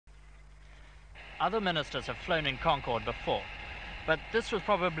Other ministers have flown in Concorde before, but this was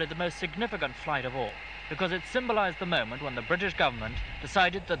probably the most significant flight of all, because it symbolized the moment when the British government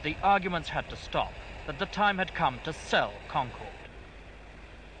decided that the arguments had to stop, that the time had come to sell Concorde.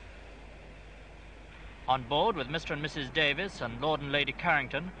 On board with Mr. and Mrs. Davies and Lord and Lady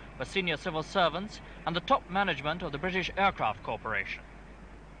Carrington were senior civil servants and the top management of the British Aircraft Corporation.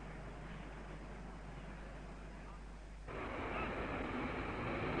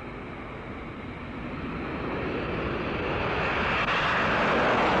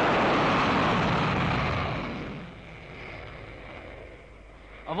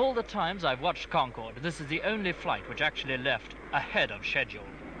 Of all the times I've watched Concorde, this is the only flight which actually left ahead of schedule.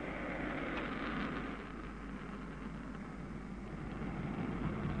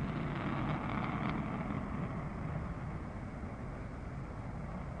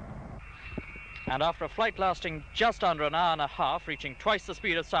 And after a flight lasting just under an hour and a half, reaching twice the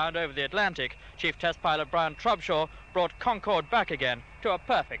speed of sound over the Atlantic, Chief Test Pilot Brian Trubshaw brought Concorde back again to a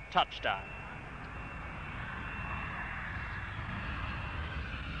perfect touchdown.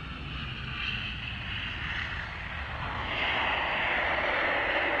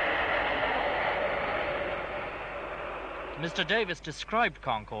 Mr. Davies described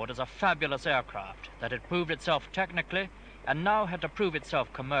Concorde as a fabulous aircraft that had proved itself technically and now had to prove itself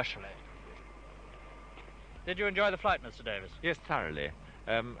commercially. Did you enjoy the flight, Mr. Davies? Yes, thoroughly.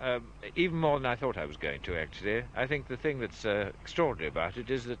 Even more than I thought I was going to, actually. I think the thing that's extraordinary about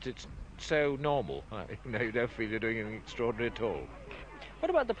it is that it's so normal. You don't feel you're doing anything extraordinary at all. What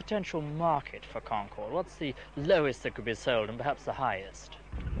about the potential market for Concorde? What's the lowest that could be sold and perhaps the highest?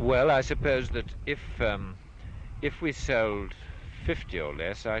 Well, I suppose that if we sold 50 or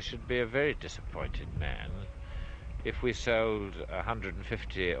less, I should be a very disappointed man. If we sold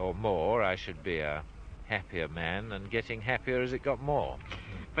 150 or more, I should be a happier man and getting happier as it got more.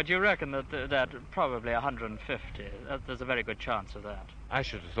 But you reckon that probably 150, there's a very good chance of that? I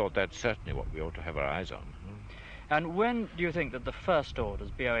should have thought that's certainly what we ought to have our eyes on. And when do you think that the first orders,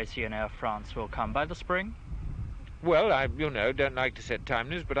 BOAC and Air France, will come? By the spring? Well, I, don't like to set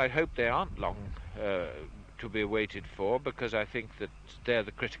timelines, but I hope they aren't long to be waited for, because I think that they're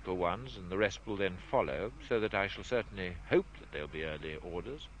the critical ones and the rest will then follow, so that I shall certainly hope that there'll be early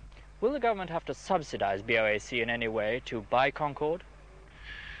orders. Will the government have to subsidise BOAC in any way to buy Concorde?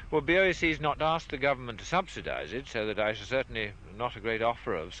 Well, BOAC's not asked the government to subsidise it, so that I shall certainly not a great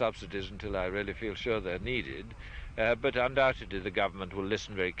offer of subsidies until I really feel sure they're needed. But undoubtedly the government will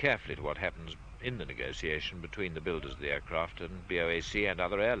listen very carefully to what happens in the negotiation between the builders of the aircraft and BOAC and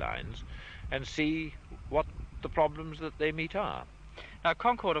other airlines, and see what the problems that they meet are. Now,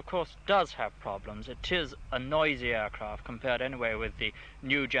 Concorde, of course, does have problems. It is a noisy aircraft compared anyway with the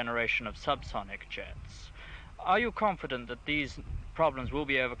new generation of subsonic jets. Are you confident that these problems will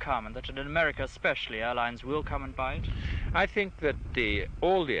be overcome and that in America especially airlines will come and buy it? I think that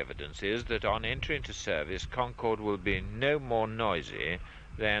all the evidence is that on entry into service, Concorde will be no more noisy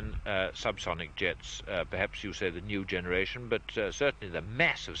than subsonic jets, perhaps you say the new generation, but certainly the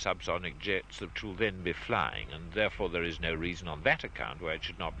mass of subsonic jets that will then be flying, and therefore there is no reason on that account why it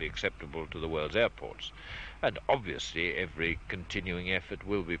should not be acceptable to the world's airports. And obviously every continuing effort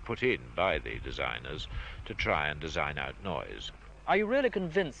will be put in by the designers to try and design out noise. Are you really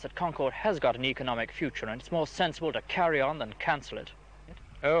convinced that Concorde has got an economic future and it's more sensible to carry on than cancel it?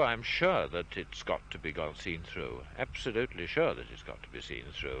 Oh, I'm sure that it's got to be seen through. Absolutely sure that it's got to be seen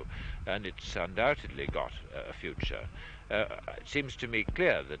through. And it's undoubtedly got a future. It seems to me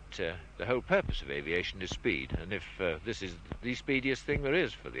clear that the whole purpose of aviation is speed. And if this is the speediest thing there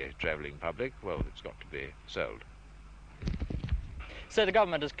is for the travelling public, well, it's got to be sold. So the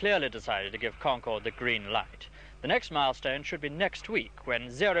government has clearly decided to give Concorde the green light. The next milestone should be next week, when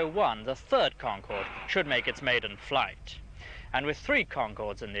 01, the third Concorde, should make its maiden flight. And with 3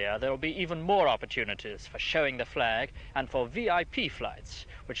 Concordes in the air, there will be even more opportunities for showing the flag and for VIP flights,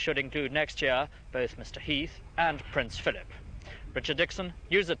 which should include next year both Mr. Heath and Prince Philip. Richard Dixon,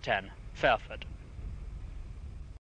 News at 10, Fairford.